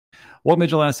Welcome to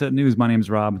Digital Asset News. My name is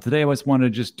Rob. Today I just wanted to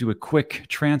just do a quick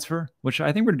transfer, which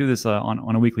I think we're going to do this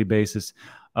on a weekly basis,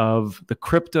 of the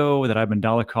crypto that I've been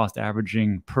dollar cost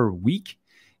averaging per week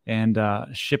and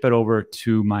ship it over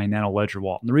to my Nano Ledger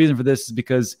wallet. And the reason for this is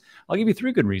because I'll give you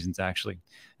three good reasons, actually.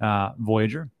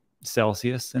 Voyager,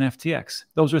 Celsius, and FTX.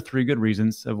 Those are three good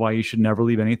reasons of why you should never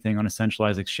leave anything on a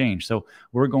centralized exchange. So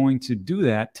we're going to do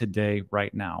that today,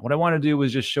 right now. What I want to do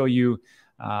is just show you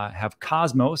have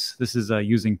Cosmos. This is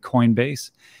using Coinbase.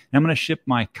 And I'm going to ship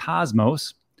my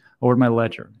Cosmos over to my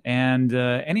ledger. And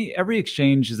every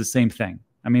exchange is the same thing.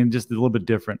 I mean, just a little bit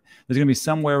different. There's going to be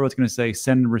somewhere where it's going to say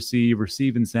send and receive,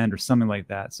 receive and send, or something like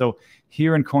that. So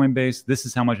here in Coinbase, this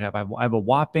is how much I have. I have a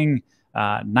whopping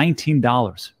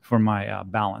 $19 for my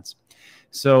balance.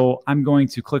 So I'm going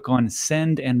to click on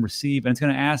send and receive, and it's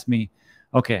going to ask me,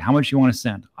 okay, how much you want to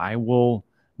send? I will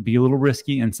be a little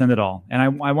risky and send it all. And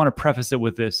I want to preface it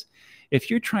with this. If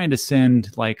you're trying to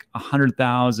send like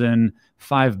 $100,000,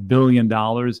 $5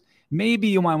 billion, maybe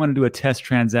you might want to do a test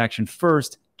transaction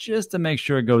first just to make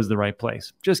sure it goes the right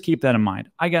place. Just keep that in mind.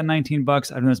 I got 19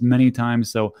 bucks. I've done this many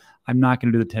times, so I'm not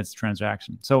going to do the test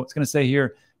transaction. So it's going to say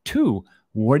here,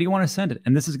 where do you want to send it?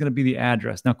 And this is going to be the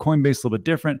address. Now, Coinbase is a little bit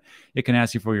different. It can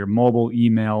ask you for your mobile,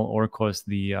 email, or of course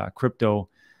the crypto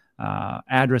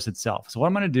address itself. So what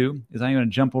I'm going to do is I'm going to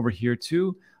jump over here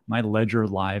to my Ledger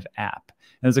Live app.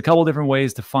 And there's a couple different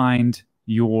ways to find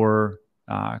your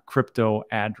crypto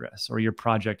address or your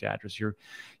project address, your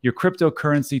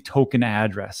cryptocurrency token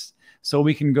address. So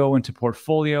we can go into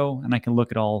portfolio and I can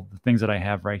look at all the things that I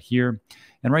have right here.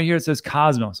 And right here it says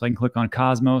Cosmos. So I can click on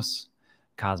Cosmos,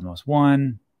 Cosmos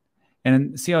 1,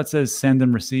 and see how it says send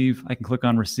and receive. I can click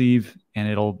on receive and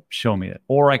it'll show me it.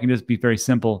 Or I can just be very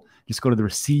simple. Just go to the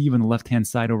receive on the left-hand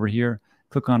side over here,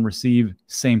 click on receive,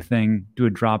 same thing, do a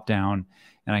drop down,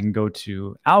 and I can go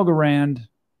to Algorand,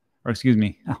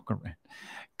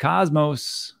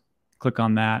 Cosmos, click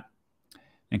on that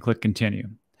and click continue.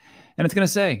 And it's going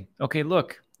to say, okay,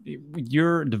 look,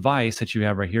 your device that you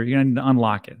have right here, you're going to need to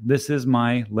unlock it. This is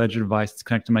my Ledger device. It's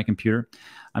connected to my computer.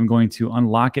 I'm going to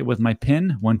unlock it with my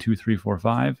PIN,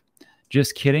 12345.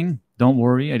 Just kidding. Don't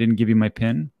worry. I didn't give you my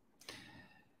PIN.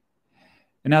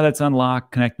 And now that's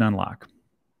unlock, connect and unlock.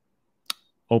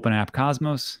 Open app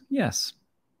Cosmos. Yes.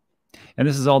 And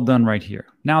this is all done right here.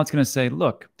 Now it's going to say,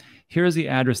 look, here's the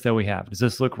address that we have. Does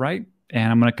this look right?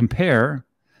 And I'm going to compare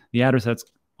the address that's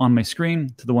on my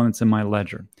screen to the one that's in my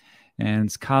ledger. And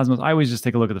it's Cosmos. I always just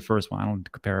take a look at the first one. I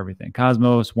don't compare everything.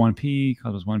 Cosmos 1P,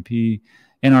 Cosmos 1P,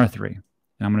 NR3. And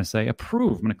I'm going to say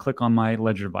approve. I'm going to click on my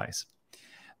Ledger device.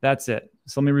 That's it.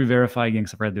 So let me re-verify again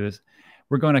because I forgot to do this.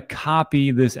 We're going to copy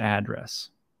this address.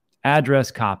 Address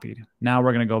copied. Now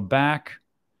we're going to go back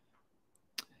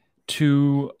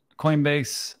to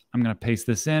Coinbase. I'm going to paste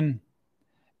this in.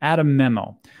 Add a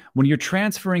memo. When you're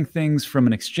transferring things from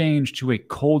an exchange to a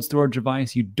cold storage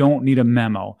device, you don't need a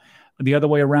memo. The other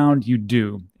way around, you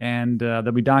do. And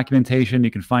there'll be documentation.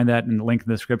 You can find that in the link in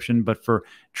the description. But for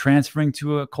transferring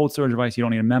to a cold storage device, you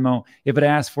don't need a memo. If it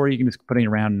asks for it, you can just put in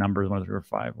your round numbers, 1, 2, 3, 4,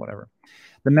 5, whatever.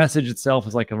 The message itself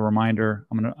is like a reminder.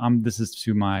 This is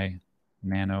to my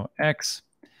Nano X.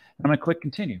 And I'm going to click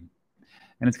continue.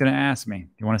 And it's going to ask me, do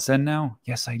you want to send now?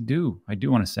 Yes, I do. I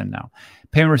do want to send now.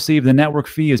 Payment received. The network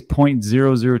fee is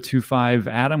 0.0025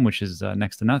 Atom, which is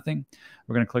next to nothing.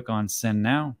 We're going to click on send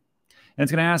now. And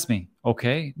it's going to ask me,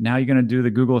 okay, now you're going to do the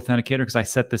Google Authenticator because I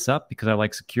set this up because I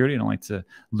like security. I don't like to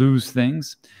lose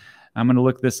things. I'm going to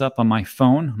look this up on my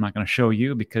phone. I'm not going to show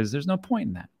you because there's no point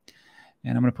in that.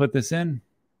 And I'm going to put this in.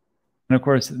 And of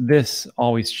course, this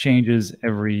always changes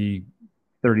every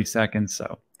 30 seconds. So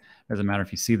it doesn't matter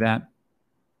if you see that.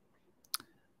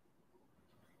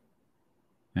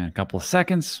 And a couple of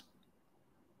seconds.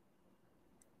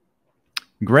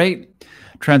 Great.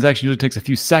 Transaction usually takes a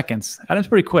few seconds. Atom's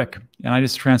pretty quick. And I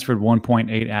just transferred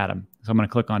 1.8 Atom. So I'm going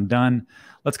to click on done.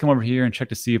 Let's come over here and check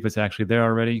to see if it's actually there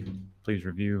already. Please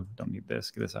review. Don't need this.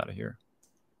 Get this out of here.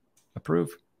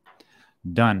 Approve.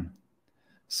 Done.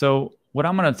 So what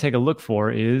I'm going to take a look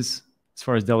for is, as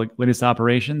far as the latest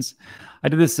operations, I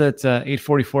did this at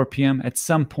 8:44 p.m. At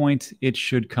some point, it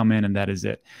should come in, and that is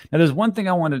it. Now, there's one thing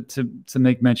I wanted to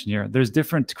make mention here. There's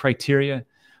different criteria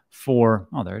for,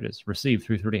 oh, there it is, received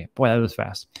 338. Boy, that was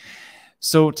fast.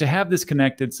 So to have this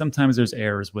connected, sometimes there's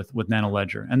errors with Nano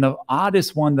Ledger. And the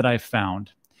oddest one that I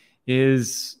found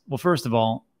is, well, first of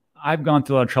all, I've gone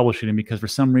through a lot of troubleshooting because for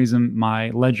some reason my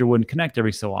Ledger wouldn't connect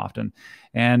every so often.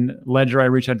 And Ledger, I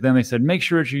reached out to them. They said, make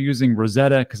sure that you're using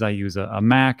Rosetta because I use a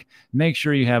Mac. Make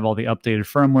sure you have all the updated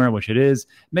firmware, which it is.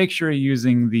 Make sure you're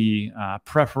using the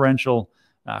preferential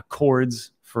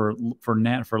cords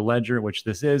for Ledger, which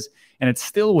this is, and it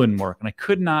still wouldn't work. And I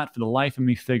could not, for the life of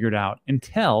me, figure it out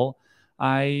until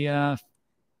I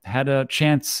had a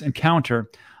chance encounter.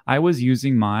 I was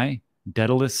using my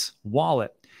Daedalus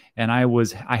wallet, and I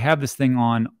have this thing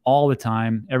on all the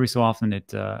time. Every so often,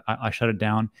 I shut it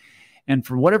down. And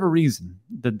for whatever reason,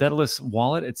 the Daedalus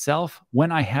wallet itself,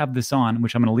 when I have this on,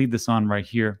 which I'm going to leave this on right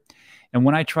here, and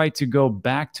when I try to go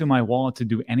back to my wallet to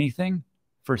do anything,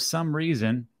 for some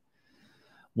reason,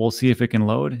 we'll see if it can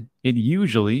load, it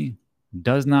usually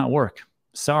does not work.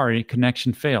 Sorry,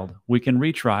 connection failed. We can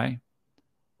retry,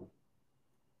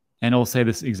 and it'll say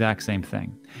this exact same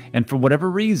thing. And for whatever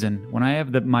reason, when I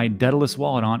have my Daedalus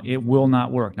wallet on, it will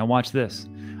not work. Now watch this.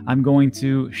 I'm going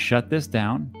to shut this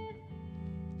down,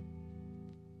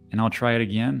 and I'll try it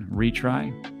again,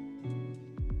 retry.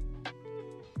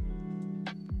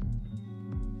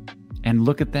 And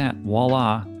look at that,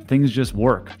 voila, things just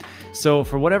work. So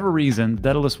for whatever reason,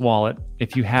 Daedalus wallet,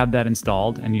 if you have that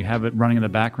installed and you have it running in the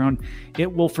background, it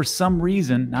will for some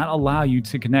reason not allow you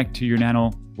to connect to your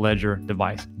Nano Ledger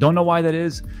device. Don't know why that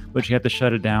is, but you have to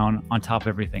shut it down on top of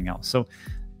everything else. So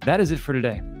that is it for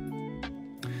today.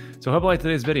 So I hope you liked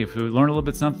today's video. If you learned a little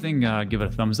bit something, give it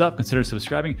a thumbs up, consider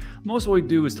subscribing. Most of what we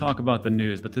do is talk about the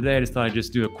news, but today I just thought I'd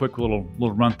just do a quick little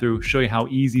run through, show you how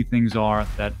easy things are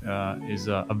that is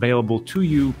available to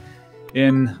you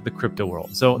in the crypto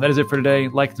world. So that is it for today.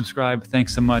 Like and subscribe.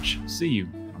 Thanks so much. See you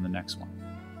on the next one.